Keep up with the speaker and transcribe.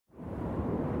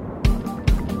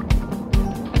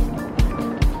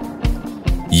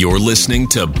You're listening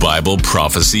to Bible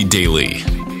Prophecy Daily,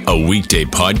 a weekday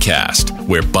podcast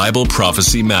where Bible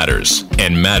prophecy matters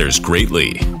and matters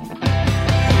greatly.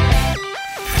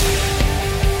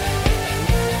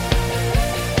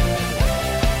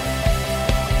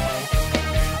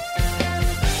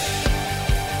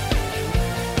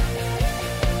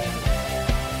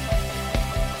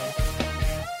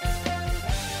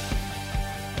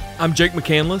 I'm Jake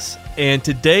McCandless, and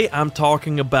today I'm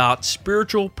talking about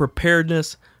spiritual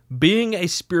preparedness, being a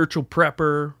spiritual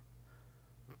prepper,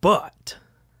 but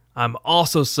I'm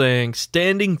also saying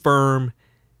standing firm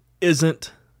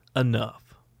isn't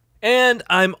enough. And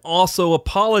I'm also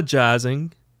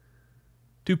apologizing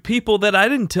to people that I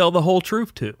didn't tell the whole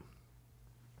truth to.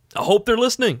 I hope they're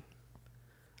listening.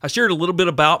 I shared a little bit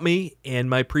about me in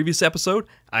my previous episode.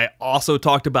 I also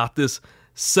talked about this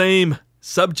same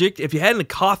subject. If you hadn't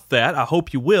caught that, I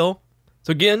hope you will. So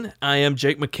again, I am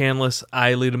Jake McCandless.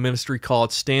 I lead a ministry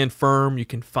called Stand Firm. You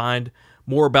can find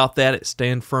more about that at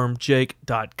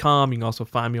standfirmjake.com. You can also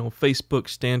find me on Facebook,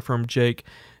 Stand Firm Jake,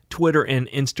 Twitter, and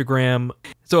Instagram.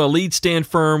 So I lead Stand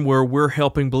Firm, where we're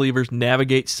helping believers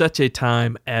navigate such a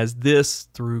time as this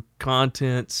through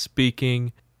content,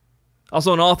 speaking.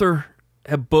 Also an author,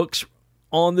 have books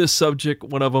on this subject.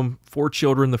 One of them, For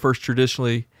Children, the first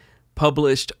traditionally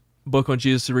published book on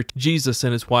Jesus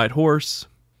and His White Horse,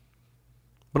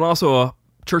 but also a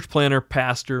church planner,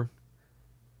 pastor.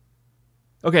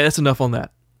 Okay, that's enough on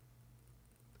that.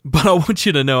 But I want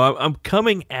you to know, I'm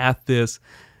coming at this,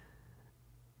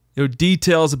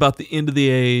 details about the end of the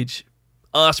age,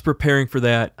 us preparing for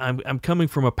that. I'm coming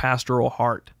from a pastoral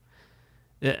heart,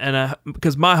 and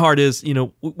because my heart is, we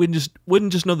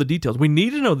wouldn't just know the details. We need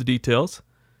to know the details.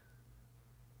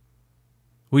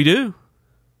 We do.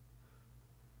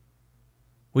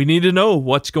 We need to know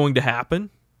what's going to happen.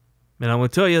 And I'm going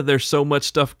to tell you, there's so much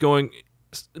stuff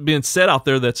being said out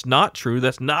there that's not true.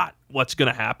 That's not what's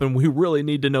going to happen. We really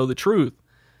need to know the truth.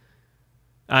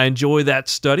 I enjoy that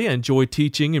study. I enjoy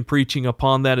teaching and preaching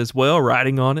upon that as well,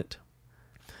 writing on it.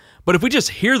 But if we just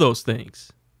hear those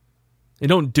things and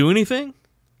don't do anything,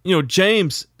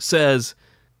 James says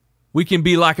we can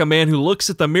be like a man who looks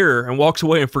at the mirror and walks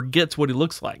away and forgets what he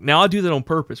looks like. Now, I do that on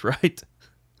purpose, right?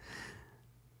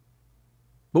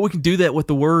 But we can do that with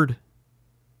the Word.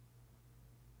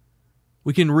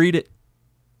 We can read it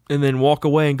and then walk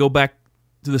away and go back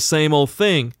to the same old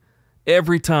thing.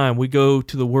 Every time we go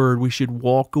to the Word, we should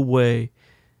walk away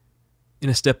in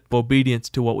a step of obedience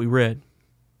to what we read.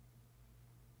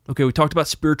 Okay, we talked about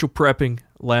spiritual prepping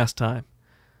last time.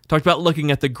 Talked about looking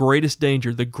at the greatest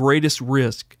danger, the greatest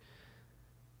risk.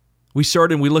 We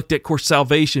looked at, of course,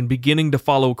 salvation, beginning to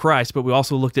follow Christ, but we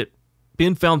also looked at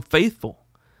being found faithful,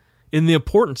 in the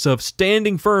importance of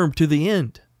standing firm to the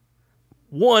end.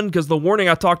 One, because the warning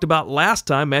I talked about last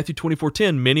time, Matthew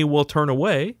 24:10, many will turn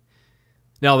away.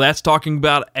 Now that's talking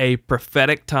about a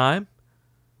prophetic time,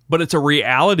 but it's a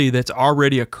reality that's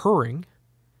already occurring.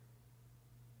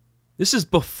 This is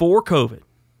before COVID.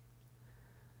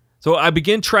 So I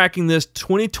began tracking this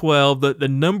 2012, the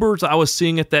numbers I was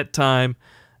seeing at that time,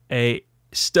 a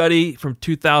study from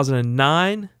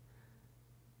 2009,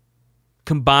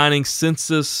 combining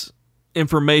census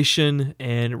information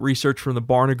and research from the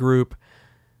Barna Group,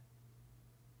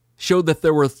 showed that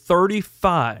there were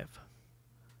 35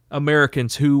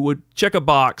 Americans who would check a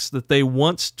box that they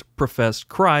once professed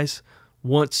Christ,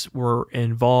 once were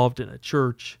involved in a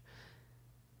church,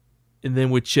 and then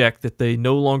would check that they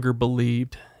no longer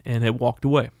believed and had walked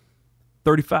away.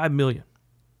 35 million.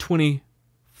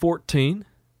 2014,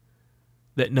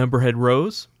 that number had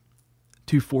rose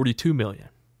to 42 million.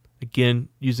 Again,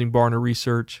 using Barna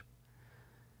research.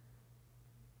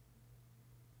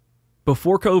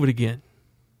 Before COVID again,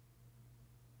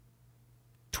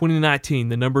 2019,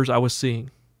 the numbers I was seeing,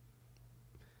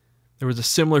 there was a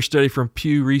similar study from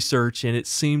Pew Research, and it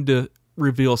seemed to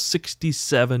reveal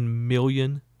 67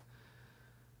 million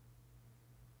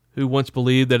who once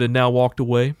believed that had now walked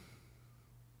away.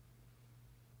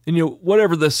 And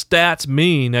whatever the stats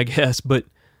mean, I guess, but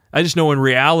I just know in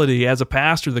reality, as a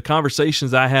pastor, the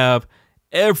conversations I have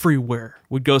everywhere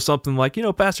would go something like,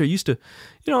 Pastor, I used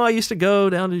to go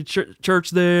down to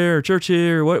church there or church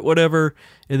here or whatever,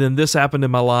 and then this happened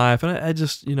in my life, and I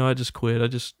just quit. I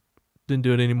just didn't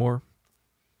do it anymore.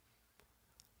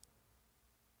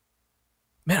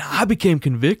 Man, I became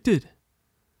convicted.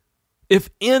 If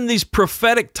in these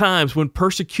prophetic times when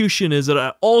persecution is at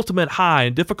an ultimate high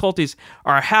and difficulties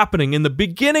are happening in the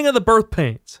beginning of the birth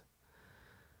pains,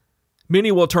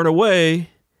 many will turn away,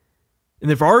 and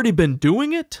they've already been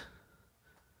doing it,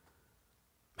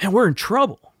 man, we're in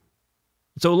trouble.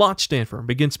 So launch Stand Firm.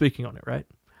 Begin speaking on it, right?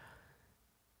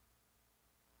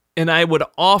 And I would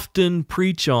often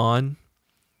preach on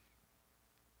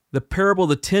the parable of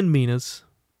the 10 Minas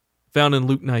found in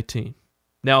Luke 19.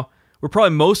 Now, we're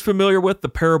probably most familiar with the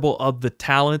parable of the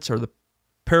talents, or the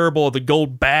parable of the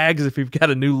gold bags if you've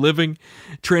got a New Living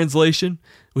Translation,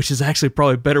 which is actually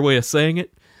probably a better way of saying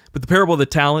it. But the parable of the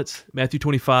talents, Matthew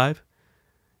 25,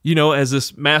 as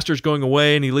this master's going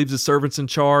away and he leaves his servants in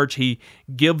charge, he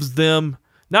gives them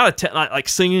not like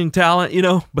singing talent,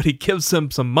 but he gives them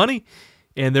some money,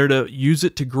 and they're to use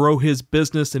it to grow his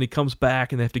business, and he comes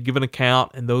back and they have to give an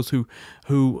account, and those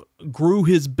who grew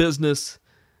his business,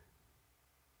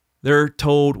 they're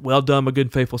told, "Well done, my good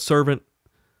and faithful servant,"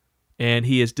 and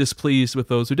he is displeased with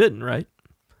those who didn't, right?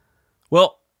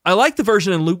 Well, I like the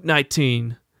version in Luke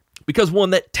 19 because, one,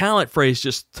 that talent phrase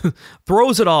just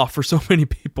throws it off for so many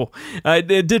people.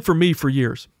 It did for me for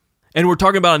years. And we're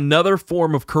talking about another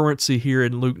form of currency here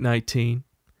in Luke 19.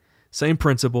 Same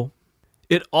principle.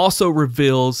 It also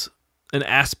reveals an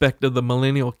aspect of the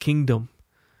millennial kingdom,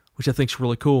 which I think is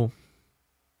really cool.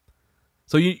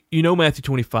 So you know Matthew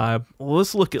 25. Well,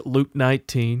 let's look at Luke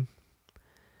 19.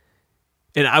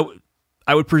 And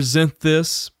I would present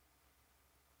this,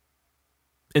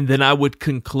 and then I would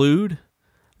conclude,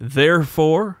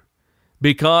 therefore,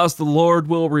 because the Lord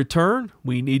will return,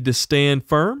 we need to stand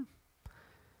firm.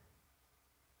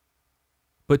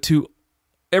 But to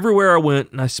everywhere I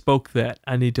went and I spoke that,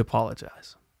 I need to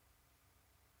apologize.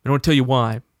 I don't want to tell you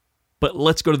why, but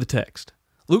let's go to the text.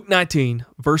 Luke 19,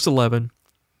 verse 11.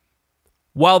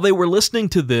 While they were listening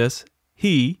to this,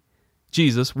 he,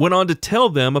 Jesus, went on to tell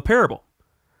them a parable,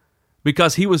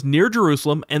 because he was near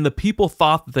Jerusalem and the people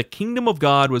thought that the kingdom of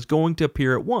God was going to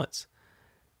appear at once.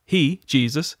 He,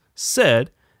 Jesus,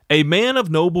 said, "A man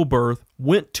of noble birth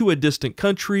went to a distant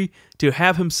country to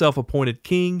have himself appointed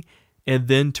king and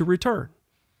then to return."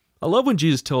 I love when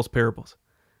Jesus tells parables,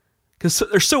 because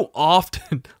they're so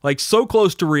often so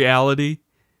close to reality.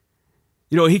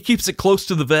 He keeps it close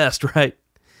to the vest, right?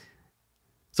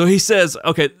 So he says,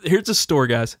 okay, here's the story,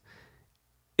 guys.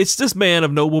 It's this man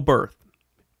of noble birth,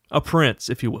 a prince,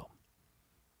 if you will.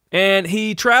 And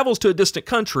he travels to a distant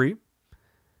country,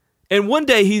 and one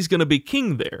day he's going to be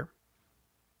king there.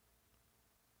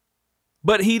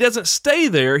 But he doesn't stay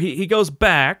there. He goes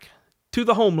back to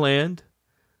the homeland,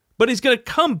 but he's going to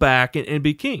come back and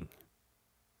be king.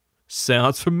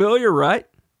 Sounds familiar, right?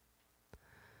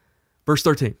 Verse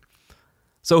 13.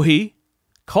 So he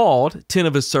called 10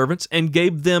 of his servants and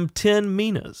gave them 10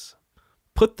 minas.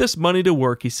 "Put this money to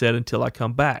work," he said, "until I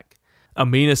come back." A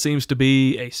mina seems to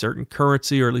be a certain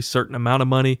currency, or at least a certain amount of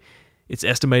money. It's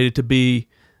estimated to be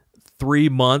 3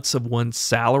 months of one's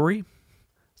salary.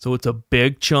 So it's a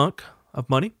big chunk of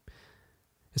money.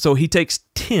 So he takes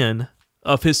 10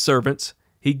 of his servants.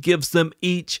 He gives them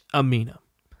each a mina.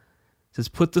 He says,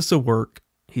 "Put this to work,"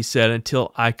 he said,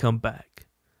 "until I come back."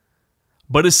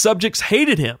 But his subjects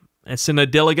hated him and sent a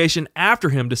delegation after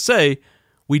him to say,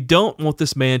 "We don't want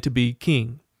this man to be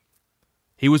king."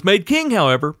 He was made king,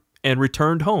 however, and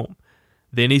returned home.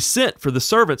 Then he sent for the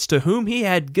servants to whom he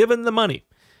had given the money,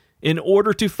 in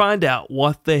order to find out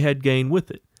what they had gained with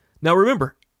it. Now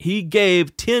remember, he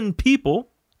gave 10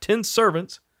 people, 10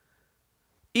 servants,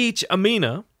 each a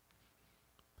mina.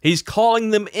 He's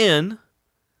calling them in,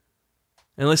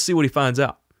 and let's see what he finds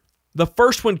out. The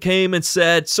first one came and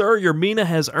said, "Sir, your mina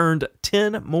has earned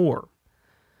 10 more.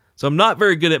 So I'm not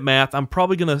very good at math. I'm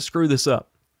probably going to screw this up.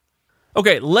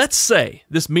 Okay, let's say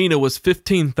this mina was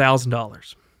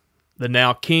 $15,000. The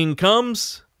now king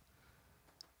comes.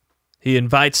 He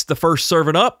invites the first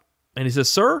servant up, and he says,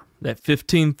 "Sir, that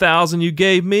 15,000 you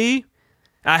gave me,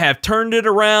 I have turned it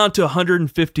around to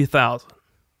 150,000.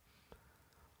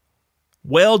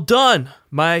 "Well done,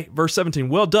 verse 17,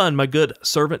 "Well done, my good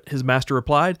servant," his master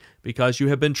replied, "because you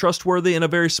have been trustworthy in a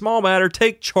very small matter,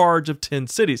 take charge of 10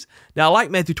 cities. Now, I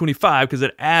like Matthew 25 because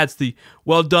it adds the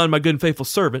 "well done, my good and faithful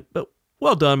servant," but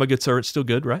 "well done, my good servant," still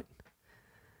good, right?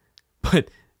 But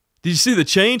did you see the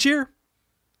change here?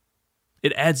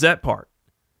 It adds that part.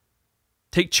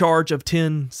 Take charge of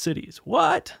 10 cities.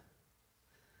 What?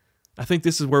 I think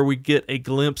this is where we get a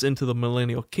glimpse into the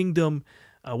millennial kingdom.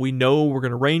 We know we're going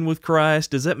to reign with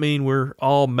Christ. Does that mean we're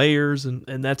all mayors and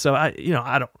that's how I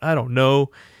don't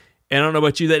know. And I don't know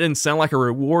about you. That didn't sound like a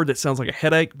reward. That sounds like a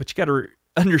headache. But you got to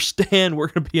understand we're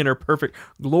going to be in our perfect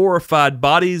glorified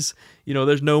bodies.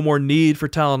 There's no more need for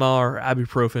Tylenol or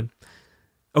ibuprofen.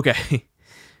 Okay.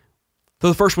 So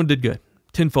the first one did good.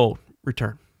 Tenfold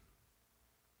return.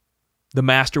 The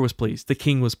master was pleased. The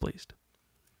king was pleased.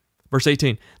 Verse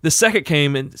 18. The second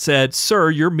came and said,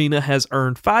 "Sir, your mina has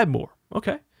earned 5 more.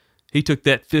 Okay. He took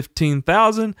that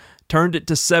 15,000, turned it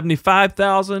to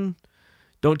 75,000.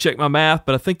 Don't check my math,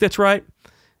 but I think that's right.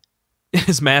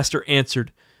 His master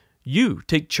answered, you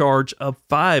take charge of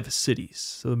 5 cities.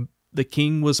 So the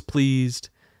king was pleased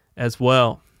as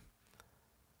well.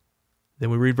 Then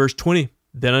we read verse 20.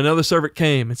 Then another servant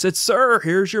came and said, Sir,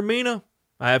 here's your mina.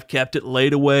 I have kept it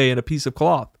laid away in a piece of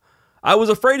cloth. I was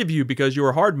afraid of you because you are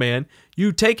a hard man.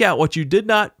 You take out what you did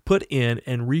not put in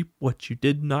and reap what you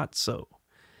did not sow.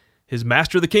 His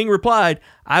master the king replied,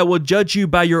 I will judge you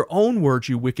by your own words,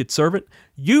 you wicked servant.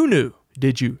 You knew,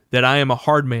 did you, that I am a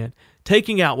hard man,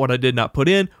 taking out what I did not put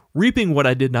in, reaping what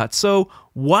I did not sow.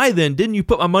 Why then didn't you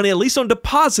put my money at least on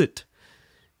deposit?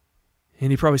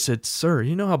 And he probably said, Sir,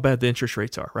 you know how bad the interest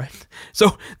rates are, right?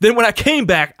 So then when I came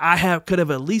back, could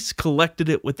have at least collected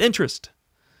it with interest.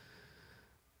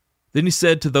 Then he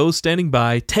said to those standing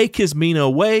by, Take his mina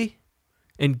away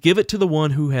and give it to the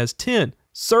one who has 10.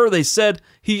 Sir, they said,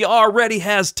 he already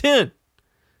has 10.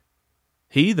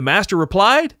 He, the master,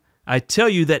 replied, I tell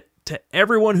you that to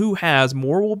everyone who has,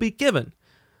 more will be given.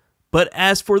 But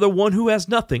as for the one who has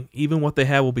nothing, even what they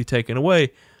have will be taken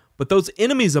away. But those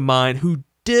enemies of mine who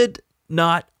did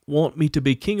not want me to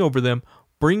be king over them,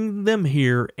 bring them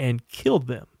here and kill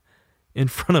them in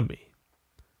front of me.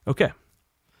 Okay.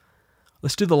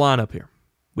 Let's do the lineup here.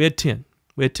 We had 10.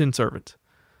 We had 10 servants.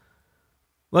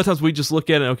 A lot of times we just look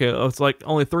at it, okay, it's like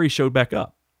only 3 showed back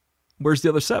up. Where's the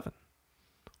other 7?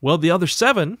 Well, the other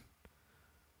 7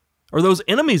 are those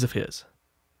enemies of his.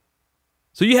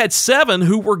 So you had 7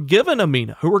 who were given a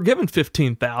mina, who were given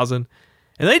 15,000,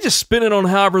 and they just spent it on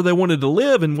however they wanted to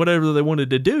live and whatever they wanted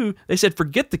to do. They said,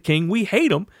 forget the king, we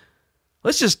hate him.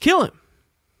 Let's just kill him.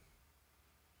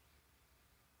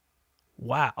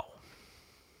 Wow.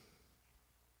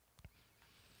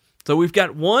 So we've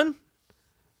got 1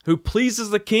 who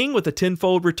pleases the king with a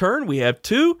 10-fold return. We have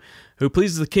 2 who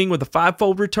pleases the king with a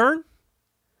 5-fold return.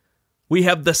 We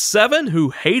have the 7 who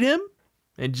hate him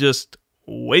and just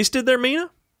wasted their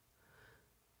mina.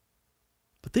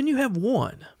 But then you have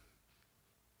 1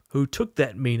 who took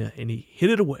that mina and he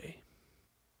hid it away.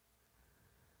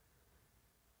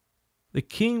 The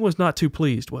king was not too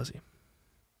pleased, was he?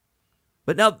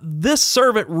 But now this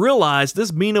servant realized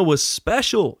this mina was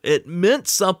special. It meant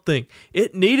something.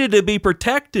 It needed to be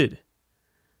protected.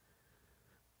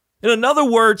 In other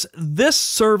words, this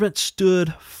servant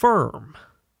stood firm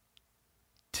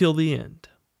till the end.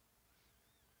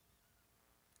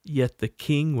 Yet the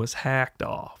king was hacked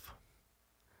off.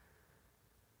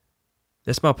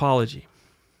 That's my apology,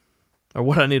 or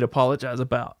what I need to apologize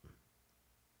about.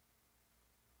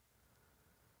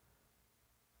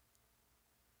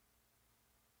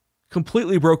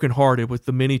 Completely brokenhearted with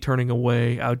the many turning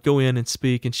away, I would go in and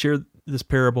speak and share this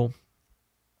parable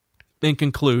and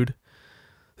conclude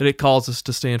that it calls us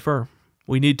to stand firm.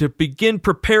 We need to begin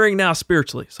preparing now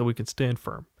spiritually so we can stand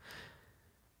firm.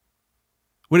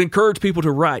 Would encourage people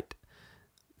to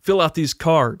fill out these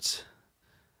cards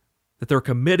that they're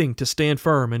committing to stand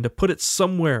firm and to put it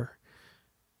somewhere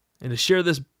and to share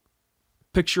this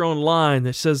picture online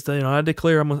that says that, I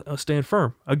declare I'm going to stand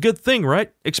firm. A good thing,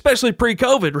 right? Especially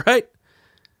pre-COVID, right?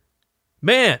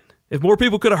 Man, if more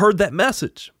people could have heard that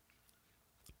message.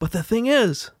 But the thing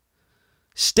is,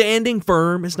 standing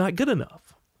firm is not good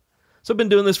enough. So I've been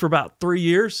doing this for about 3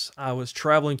 years. I was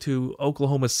traveling to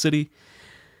Oklahoma City,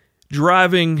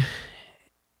 driving,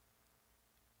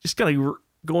 just kind of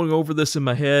going over this in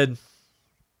my head.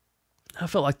 I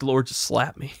felt like the Lord just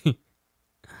slapped me.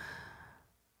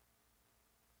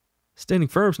 Standing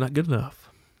firm is not good enough.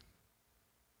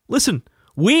 Listen,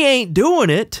 we ain't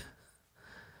doing it.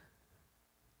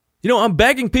 I'm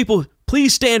begging people,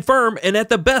 please stand firm, and at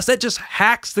the best, that just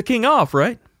hacks the king off,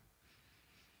 right?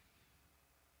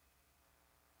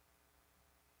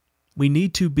 We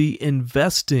need to be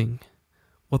investing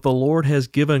what the Lord has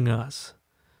given us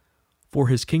for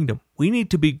his kingdom. We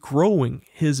need to be growing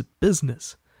his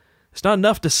business. It's not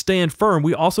enough to stand firm.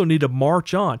 We also need to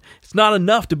march on. It's not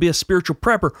enough to be a spiritual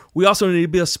prepper. We also need to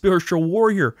be a spiritual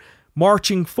warrior,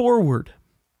 marching forward.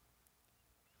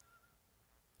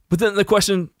 But then the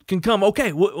question can come,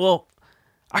 okay, well,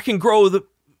 I can grow the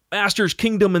master's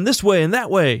kingdom in this way and that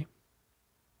way.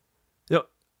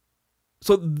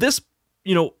 So this,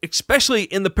 especially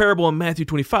in the parable in Matthew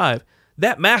 25,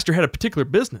 that master had a particular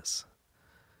business.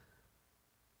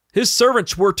 His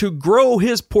servants were to grow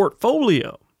his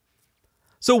portfolio.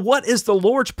 So what is the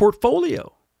Lord's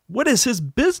portfolio? What is his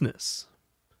business?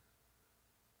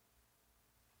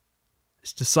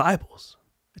 It's disciples.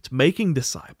 It's making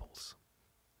disciples.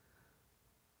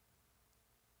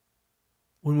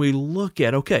 When we look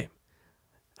at, okay,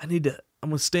 I'm going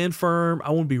to stand firm. I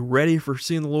want to be ready for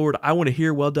seeing the Lord. I want to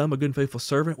hear, well done, my good and faithful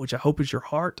servant, which I hope is your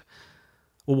heart.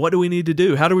 Well, what do we need to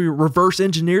do? How do we reverse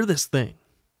engineer this thing?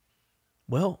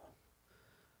 Well,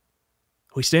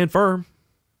 We stand firm,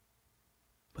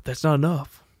 but that's not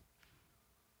enough.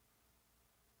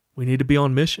 We need to be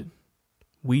on mission.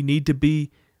 We need to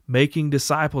be making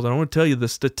disciples. And I want to tell you, the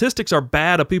statistics are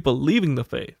bad of people leaving the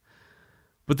faith,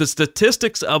 but the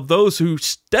statistics of those who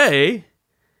stay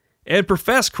and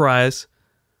profess Christ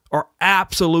are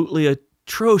absolutely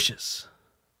atrocious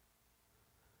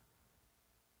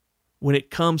when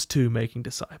it comes to making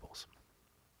disciples.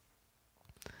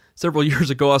 Several years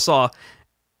ago, I saw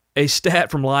a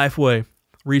stat from Lifeway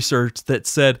research that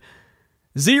said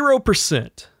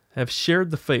 0% have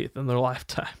shared the faith in their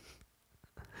lifetime.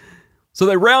 So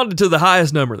they rounded to the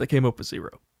highest number. They came up with 0.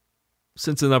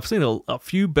 Since then, I've seen a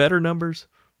few better numbers,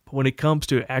 but when it comes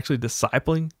to actually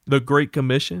discipling, the Great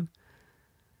Commission,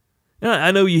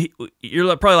 I know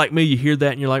you're probably like me, you hear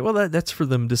that and you're like, well, that's for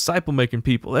them disciple-making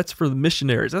people. That's for the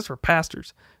missionaries. That's for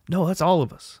pastors. No, that's all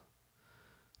of us.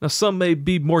 Now, some may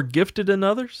be more gifted than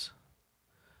others,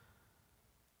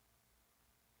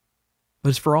 but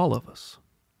it's for all of us.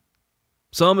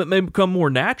 Some, it may become more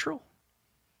natural.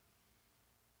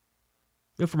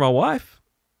 And for my wife,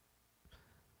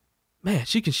 man,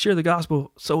 she can share the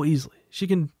gospel so easily. She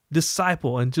can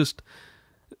disciple and just,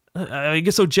 I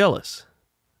get so jealous.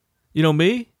 You know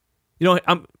me?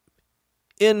 I'm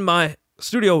in my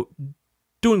studio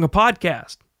doing a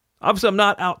podcast. Obviously, I'm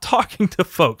not out talking to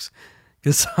folks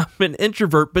because I'm an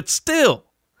introvert, but still,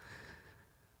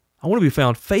 I want to be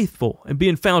found faithful. And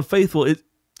being found faithful,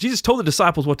 Jesus told the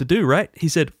disciples what to do, right? He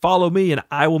said, follow me and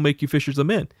I will make you fishers of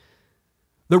men.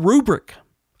 The rubric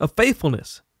of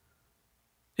faithfulness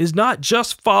is not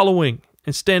just following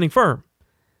and standing firm.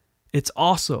 It's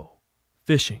also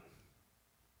fishing.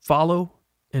 Follow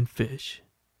and fish.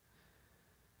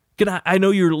 I know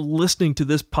you're listening to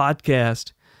this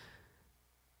podcast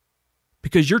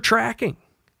because you're tracking.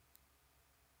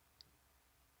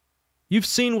 You've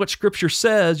seen what Scripture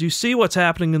says. You see what's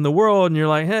happening in the world, and you're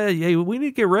like, hey, we need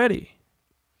to get ready.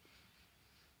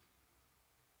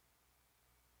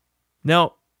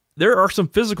 Now, there are some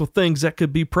physical things that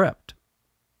could be prepped.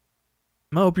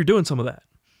 I hope you're doing some of that.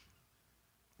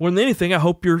 More than anything, I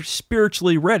hope you're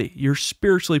spiritually ready. You're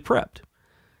spiritually prepped.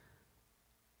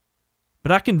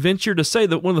 But I can venture to say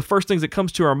that one of the first things that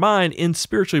comes to our mind in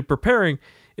spiritually preparing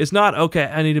is not, okay,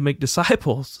 I need to make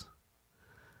disciples.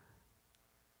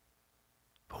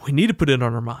 But we need to put it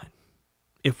on our mind.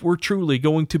 If we're truly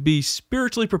going to be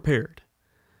spiritually prepared,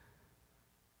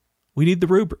 we need the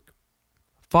rubric.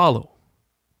 Follow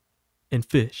and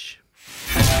fish.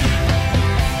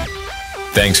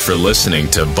 Thanks for listening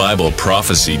to Bible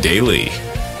Prophecy Daily.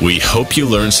 We hope you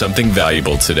learned something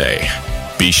valuable today.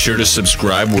 Be sure to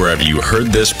subscribe wherever you heard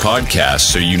this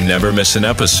podcast so you never miss an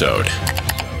episode.